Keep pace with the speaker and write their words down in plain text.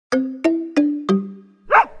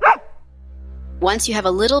Once you have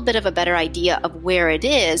a little bit of a better idea of where it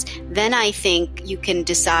is, then I think you can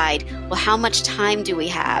decide, well, how much time do we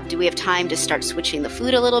have? Do we have time to start switching the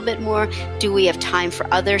food a little bit more? Do we have time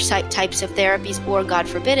for other types of therapies? Or, God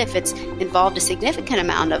forbid, if it's involved a significant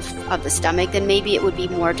amount of the stomach, then maybe it would be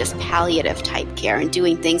more just palliative type care and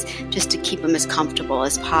doing things just to keep them as comfortable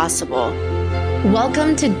as possible.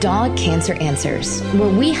 Welcome to Dog Cancer Answers, where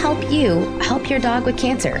we help you help your dog with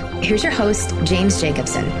cancer. Here's your host, James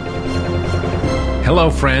Jacobson.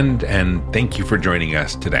 Hello, friend, and thank you for joining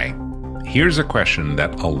us today. Here's a question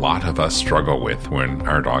that a lot of us struggle with when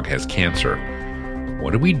our dog has cancer.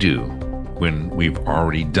 What do we do when we've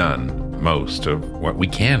already done most of what we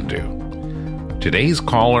can do? Today's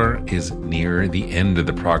caller is near the end of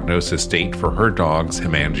the prognosis date for her dog's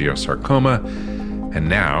hemangiosarcoma, and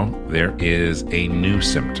now there is a new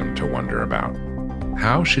symptom to wonder about.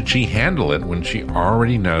 How should she handle it when she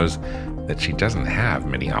already knows that she doesn't have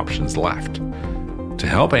many options left? To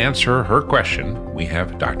help answer her question, we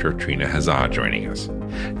have Dr. Trina Hazzah joining us.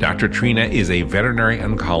 Dr. Trina is a veterinary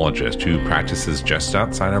oncologist who practices just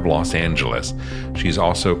outside of Los Angeles. She's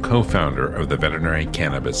also co-founder of the Veterinary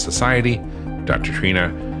Cannabis Society. Dr.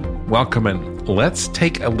 Trina, welcome, and let's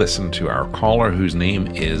take a listen to our caller whose name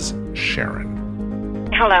is Sharon.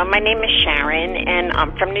 Hello, my name is Sharon, and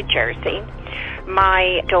I'm from New Jersey.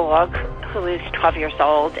 My dog, who is 12 years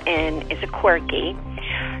old and is a corgi,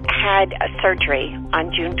 had a surgery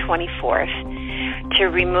on June 24th to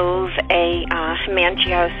remove a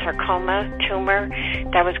hemangiosarcoma tumor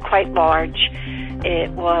that was quite large.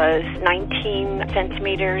 It was 19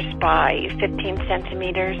 centimeters by 15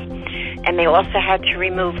 centimeters, and they also had to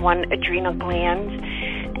remove one adrenal gland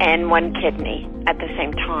and one kidney at the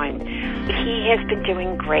same time. He has been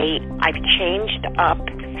doing great. I've changed up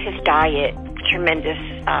his diet, tremendous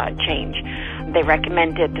change. They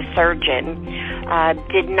recommended the surgeon,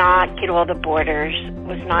 did not get all the borders,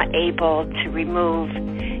 was not able to remove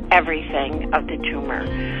everything of the tumor.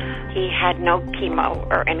 He had no chemo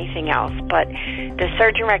or anything else, but the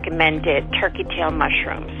surgeon recommended turkey tail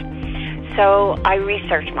mushrooms. So I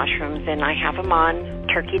researched mushrooms, and I have them on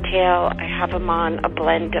turkey tail. I have them on a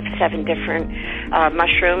blend of 7 different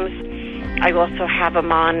mushrooms. I also have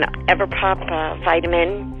them on Everpup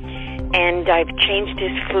vitamin. And I've changed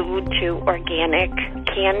his food to organic,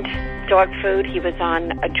 canned dog food. He was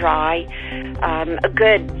on a dry, a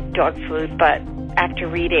good dog food, but after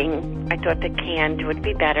reading, I thought the canned would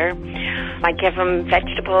be better. I give him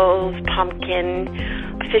vegetables, pumpkin,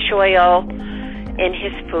 fish oil in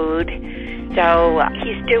his food. So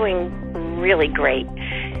he's doing really great.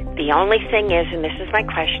 The only thing is, and this is my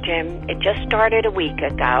question, it just started a week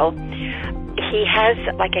ago, he has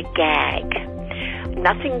like a gag.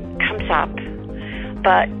 Nothing comes up,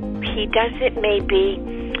 but he does it maybe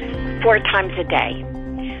 4 times a day,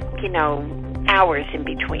 hours in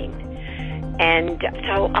between. And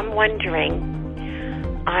so I'm wondering,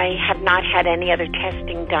 I have not had any other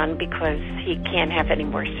testing done because he can't have any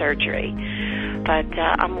more surgery. But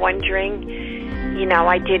I'm wondering,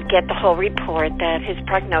 I did get the whole report that his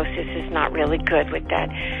prognosis is not really good with that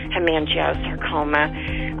hemangiosarcoma,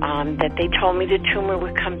 that they told me the tumor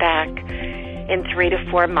would come back in 3 to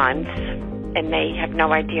 4 months, and they have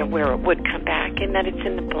no idea where it would come back, and that it's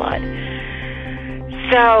in the blood.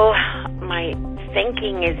 So my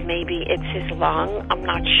thinking is maybe it's his lung. I'm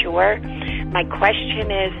not sure. My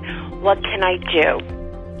question is, what can I do?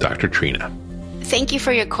 Dr. Trina. Thank you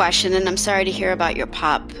for your question, and I'm sorry to hear about your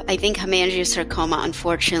pup. I think hemangiosarcoma,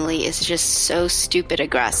 unfortunately, is just so stupid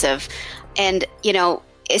aggressive. And,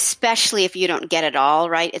 especially if you don't get it all,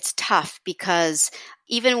 right? It's tough because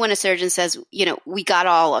even when a surgeon says, we got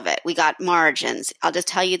all of it, we got margins, I'll just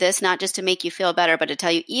tell you this, not just to make you feel better, but to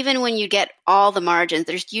tell you, even when you get all the margins,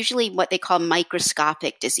 there's usually what they call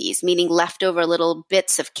microscopic disease, meaning leftover little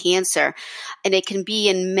bits of cancer. And it can be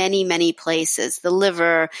in many, many places. The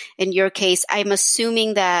liver, in your case, I'm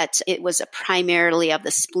assuming that it was primarily of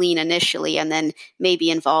the spleen initially, and then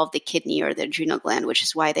maybe involved the kidney or the adrenal gland, which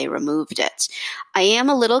is why they removed it. I am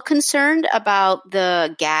a little concerned about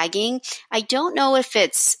the gagging. I don't know if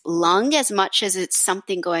it's lung as much as it's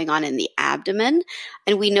something going on in the abdomen.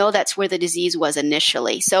 And we know that's where the disease was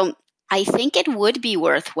initially. So I think it would be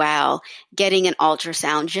worthwhile getting an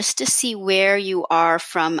ultrasound just to see where you are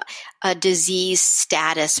from a disease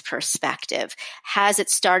status perspective. Has it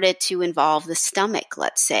started to involve the stomach,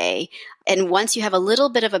 let's say? And once you have a little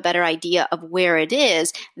bit of a better idea of where it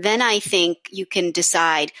is, then I think you can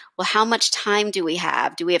decide, well, how much time do we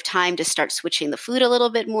have? Do we have time to start switching the food a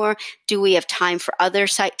little bit more? Do we have time for other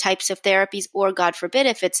types of therapies? Or God forbid,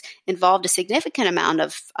 if it's involved a significant amount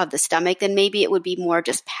of the stomach, then maybe it would be more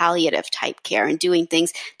just palliative type care and doing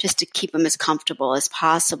things just to keep them as comfortable as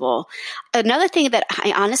possible. Another thing that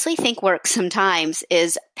I honestly think works sometimes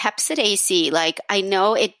is Pepcid AC. Like, I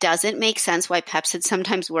know it doesn't make sense why Pepcid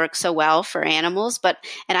sometimes works so well for animals,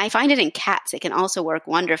 and I find it in cats, it can also work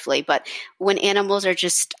wonderfully. But when animals are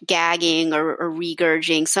just gagging or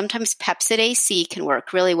regurging, sometimes Pepcid AC can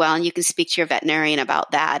work really well. And you can speak to your veterinarian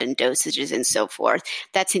about that and dosages and so forth.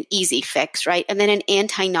 That's an easy fix, right? And then an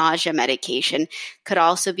anti-nausea medication could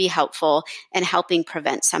also be helpful in helping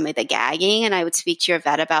prevent some of the gagging. And I would speak to your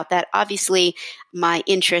vet about that. Obviously, my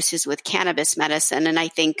interest is with cannabis medicine, and I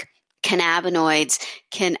think cannabinoids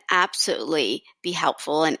can absolutely be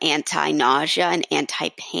helpful in anti-nausea and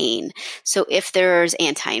anti-pain. So if there's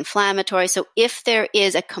anti-inflammatory, so if there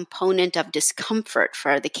is a component of discomfort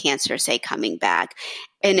for the cancer, say, coming back,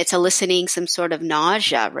 and it's eliciting some sort of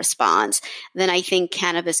nausea response, then I think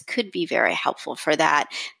cannabis could be very helpful for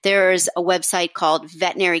that. There's a website called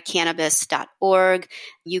veterinarycannabis.org.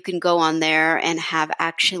 You can go on there and have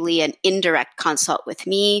actually an indirect consult with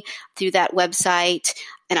me through that website.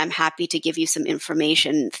 And I'm happy to give you some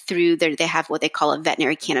information through there. They have what they call a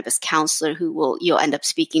veterinary cannabis counselor who you'll end up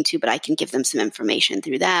speaking to, but I can give them some information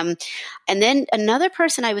through them. And then another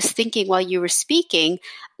person I was thinking while you were speaking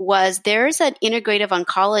was there's an integrative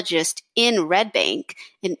oncologist in Red Bank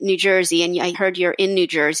in New Jersey. And I heard you're in New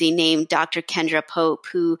Jersey, named Dr. Kendra Pope,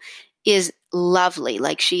 who is lovely.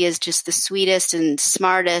 Like, she is just the sweetest and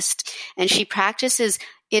smartest. And she practices,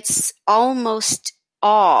 it's almost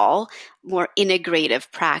all more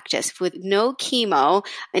integrative practice with no chemo.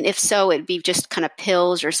 And if so, it'd be just kind of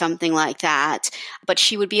pills or something like that. But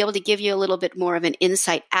she would be able to give you a little bit more of an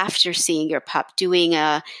insight after seeing your pup, doing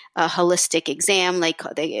a holistic exam, like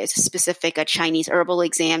a Chinese herbal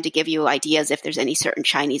exam, to give you ideas if there's any certain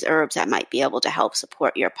Chinese herbs that might be able to help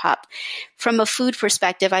support your pup. From a food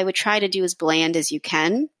perspective, I would try to do as bland as you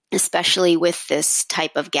can, especially with this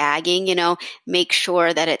type of gagging. Make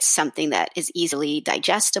sure that it's something that is easily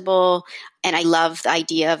digestible. And I love the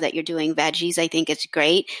idea of that you're doing veggies. I think it's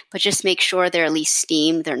great, but just make sure they're at least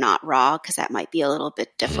steamed. They're not raw, because that might be a little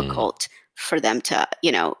bit difficult for them to,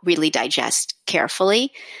 really digest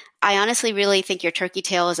carefully. I honestly really think your turkey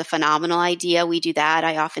tail is a phenomenal idea. We do that.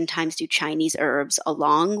 I oftentimes do Chinese herbs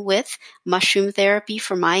along with mushroom therapy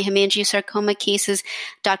for my hemangiosarcoma cases.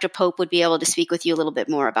 Dr. Pope would be able to speak with you a little bit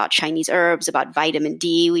more about Chinese herbs, about vitamin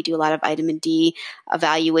D. We do a lot of vitamin D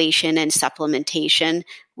evaluation and supplementation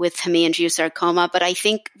with hemangiosarcoma. But I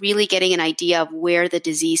think really getting an idea of where the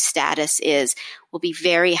disease status is will be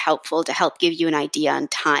very helpful to help give you an idea on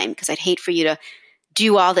time, because I'd hate for you to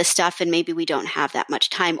do all this stuff and maybe we don't have that much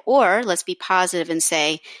time. Or let's be positive and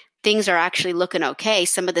say things are actually looking okay.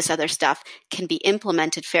 Some of this other stuff can be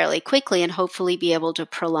implemented fairly quickly and hopefully be able to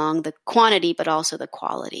prolong the quantity, but also the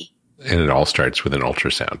quality. And it all starts with an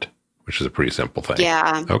ultrasound, which is a pretty simple thing.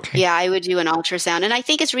 Yeah. Okay. Yeah, I would do an ultrasound. And I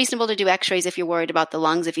think it's reasonable to do x-rays if you're worried about the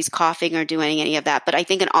lungs, if he's coughing or doing any of that. But I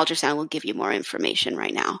think an ultrasound will give you more information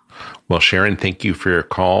right now. Well, Sharon, thank you for your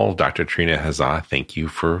call. Dr. Trina Hazzah, thank you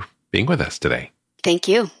for being with us today. Thank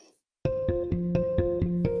you.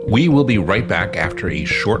 We will be right back after a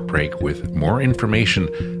short break with more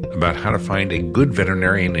information about how to find a good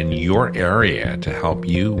veterinarian in your area to help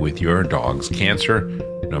you with your dog's cancer,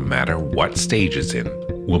 no matter what stage it's in.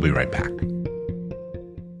 We'll be right back.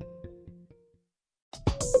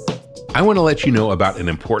 I want to let you know about an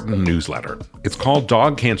important newsletter. It's called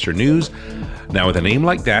Dog Cancer News. Now, with a name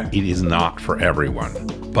like that, it is not for everyone.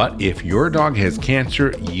 But if your dog has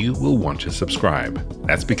cancer, you will want to subscribe.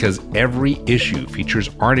 That's because every issue features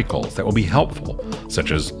articles that will be helpful,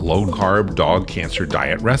 such as low-carb dog cancer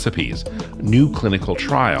diet recipes, new clinical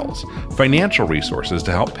trials, financial resources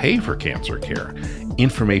to help pay for cancer care,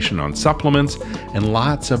 information on supplements, and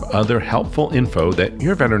lots of other helpful info that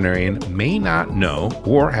your veterinarian may not know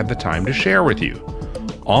or have the time to share with you.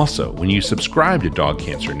 Also, when you subscribe to Dog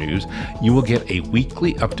Cancer News, you will get a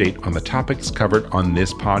weekly update on the topics covered on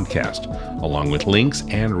this podcast, along with links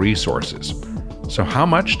and resources. So how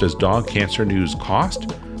much does Dog Cancer News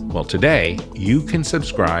cost? Well, today, you can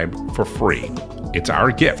subscribe for free. It's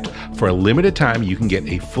our gift. For a limited time, you can get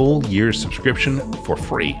a full year's subscription for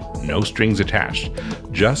free, no strings attached.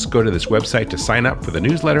 Just go to this website to sign up for the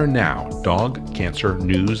newsletter now,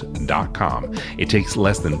 dogcancernews.com. It takes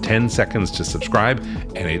less than 10 seconds to subscribe,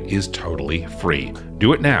 and it is totally free.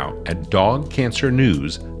 Do it now at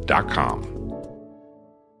dogcancernews.com.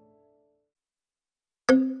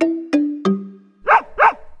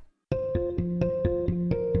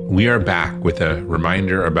 we are back with a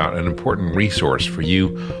reminder about an important resource for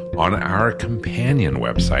you on our companion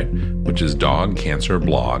website, which is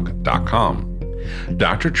dogcancerblog.com.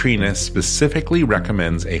 Dr. Trina specifically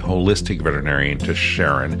recommends a holistic veterinarian to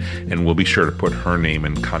Sharon, and we'll be sure to put her name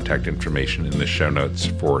and contact information in the show notes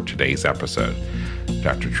for today's episode.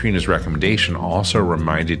 Dr. Trina's recommendation also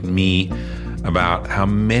reminded me about how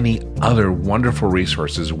many other wonderful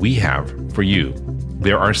resources we have for you.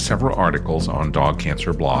 There are several articles on Dog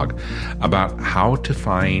Cancer Blog about how to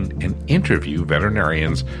find and interview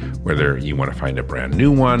veterinarians, whether you want to find a brand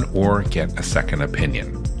new one or get a second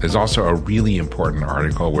opinion. There's also a really important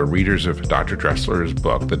article where readers of Dr. Dressler's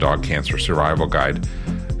book, The Dog Cancer Survival Guide,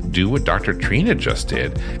 do what Dr. Trina just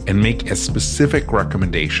did and make a specific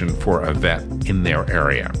recommendation for a vet in their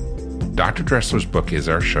area. Dr. Dressler's book is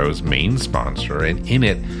our show's main sponsor, and in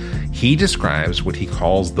it, he describes what he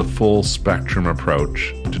calls the full spectrum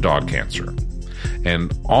approach to dog cancer.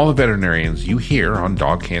 And all the veterinarians you hear on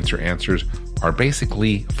Dog Cancer Answers are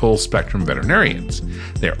basically full spectrum veterinarians.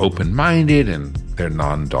 They're open-minded and they're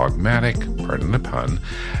non-dogmatic, pardon the pun,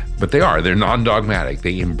 but they're non-dogmatic.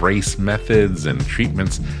 They embrace methods and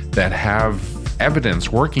treatments that have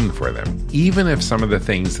evidence working for them, even if some of the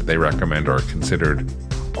things that they recommend are considered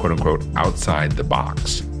quote-unquote outside the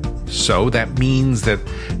box. So that means that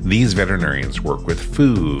these veterinarians work with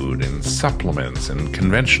food and supplements and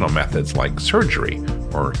conventional methods like surgery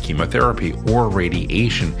or chemotherapy or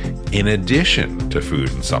radiation in addition to food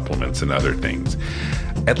and supplements and other things.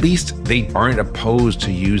 At least they aren't opposed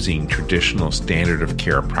to using traditional standard of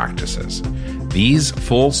care practices. These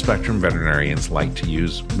full spectrum veterinarians like to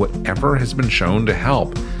use whatever has been shown to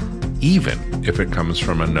help, even if it comes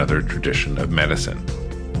from another tradition of medicine.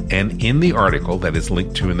 And in the article that is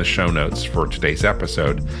linked to in the show notes for today's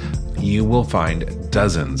episode, you will find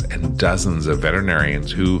dozens and dozens of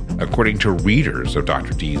veterinarians who, according to readers of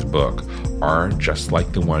Dr. D's book, are just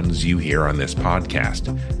like the ones you hear on this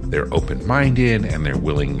podcast. They're open-minded and they're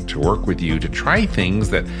willing to work with you to try things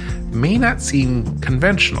that may not seem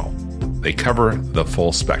conventional. They cover the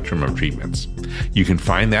full spectrum of treatments. You can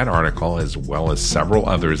find that article as well as several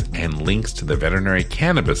others and links to the Veterinary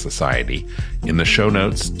Cannabis Society in the show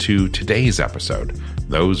notes to today's episode.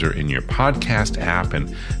 Those are in your podcast app,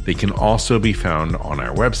 and they can also be found on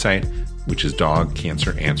our website, which is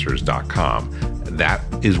dogcanceranswers.com. That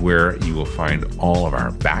is where you will find all of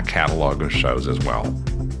our back catalog of shows as well.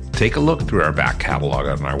 Take a look through our back catalog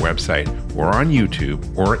on our website or on YouTube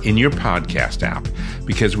or in your podcast app,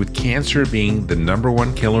 because with cancer being the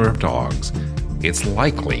 #1 killer of dogs, it's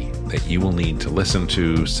likely that you will need to listen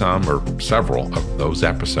to some or several of those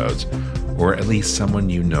episodes, or at least someone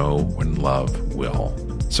you know and love will.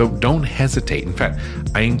 So don't hesitate. In fact,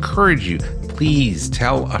 I encourage you, please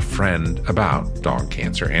tell a friend about Dog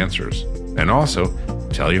Cancer Answers. And also,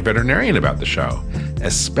 tell your veterinarian about the show,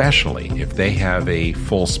 especially if they have a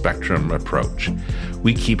full spectrum approach.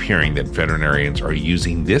 We keep hearing that veterinarians are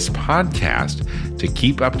using this podcast to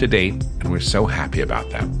keep up to date, and we're so happy about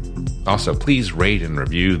that. Also, please rate and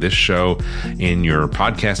review this show in your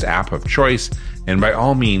podcast app of choice, and by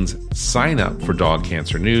all means, sign up for Dog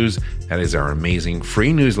Cancer News. That is our amazing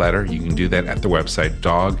free newsletter. You can do that at the website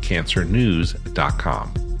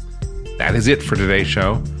dogcancernews.com. That is it for today's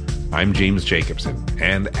show. I'm James Jacobson,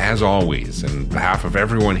 and as always, on behalf of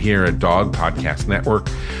everyone here at Dog Podcast Network,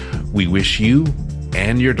 we wish you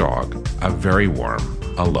and your dog a very warm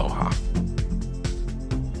aloha.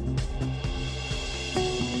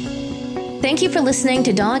 Thank you for listening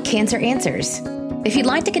to Dog Cancer Answers. If you'd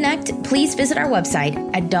like to connect, please visit our website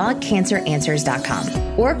at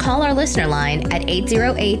dogcanceranswers.com or call our listener line at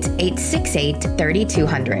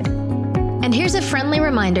 808-868-3200. And here's a friendly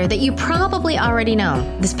reminder that you probably already know.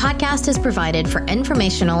 This podcast is provided for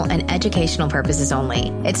informational and educational purposes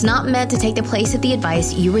only. It's not meant to take the place of the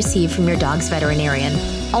advice you receive from your dog's veterinarian.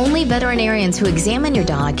 Only veterinarians who examine your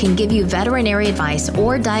dog can give you veterinary advice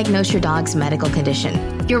or diagnose your dog's medical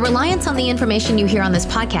condition. Your reliance on the information you hear on this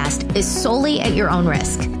podcast is solely at your own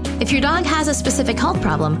risk. If your dog has a specific health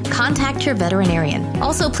problem, contact your veterinarian.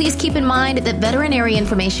 Also, please keep in mind that veterinary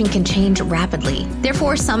information can change rapidly.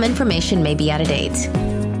 Therefore, some information may be out of date.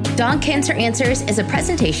 Dog Cancer Answers is a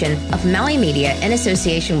presentation of Maui Media in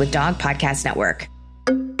association with Dog Podcast Network.